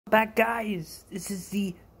back, guys. This is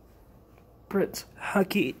the Brits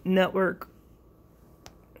Hockey Network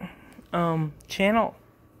channel.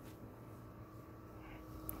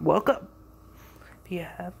 Welcome. If you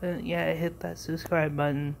haven't yet, hit that subscribe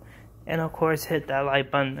button, and of course hit that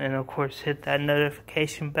like button, and of course hit that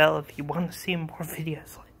notification bell if you want to see more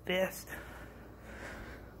videos like this.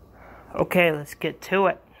 Okay, let's get to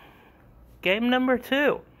it. Game number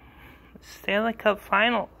 2, Stanley Cup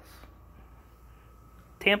Finals.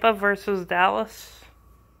 Tampa versus Dallas.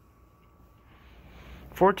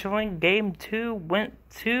 Fortunately, Game 2 went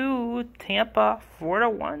to Tampa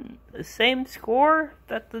 4-1. The same score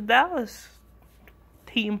that the Dallas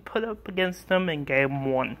team put up against them in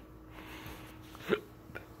Game 1.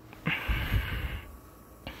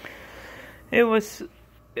 It was...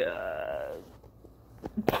 I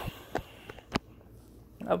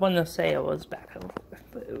want to say it was back and forth,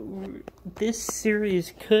 but this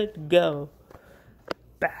series could go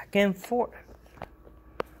back and forth.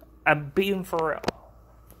 I'm being for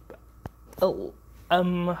real.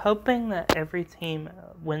 I'm hoping that every team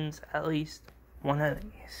wins at least one of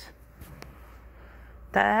these.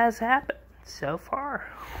 That has happened so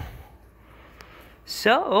far.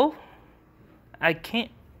 So, I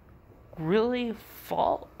can't really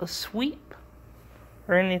fault a sweep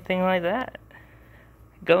or anything like that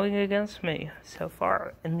going against me so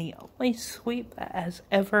far. And the only sweep that has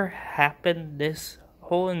ever happened this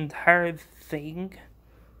whole entire thing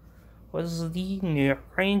was the New York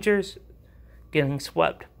Rangers getting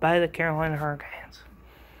swept by the Carolina Hurricanes.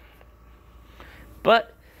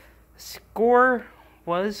 But the score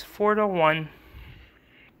was 4-1.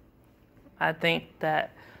 I think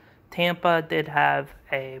that Tampa did have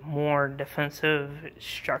a more defensive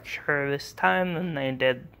structure this time than they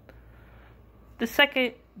did the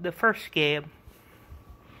first game.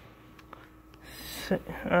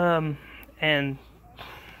 And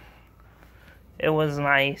it was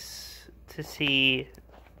nice to see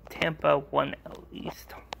Tampa won at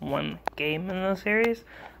least one game in the series.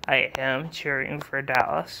 I am cheering for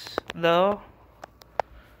Dallas, though.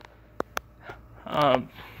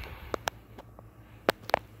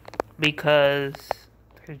 Because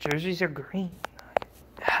their jerseys are green.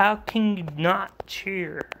 How can you not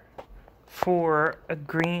cheer for a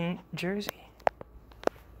green jersey?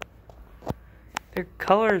 Their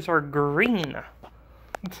colors are green.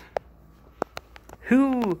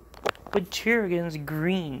 Who would cheer against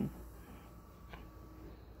green?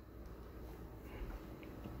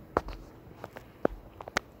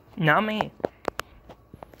 Not me.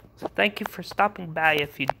 So thank you for stopping by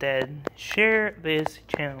if you did. Share this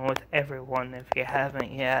channel with everyone if you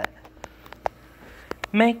haven't yet.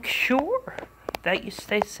 Make sure that you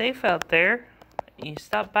stay safe out there. You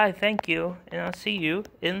stop by, thank you, and I'll see you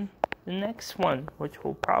in the next one, which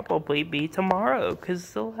will probably be tomorrow,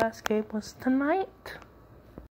 because the last game was tonight.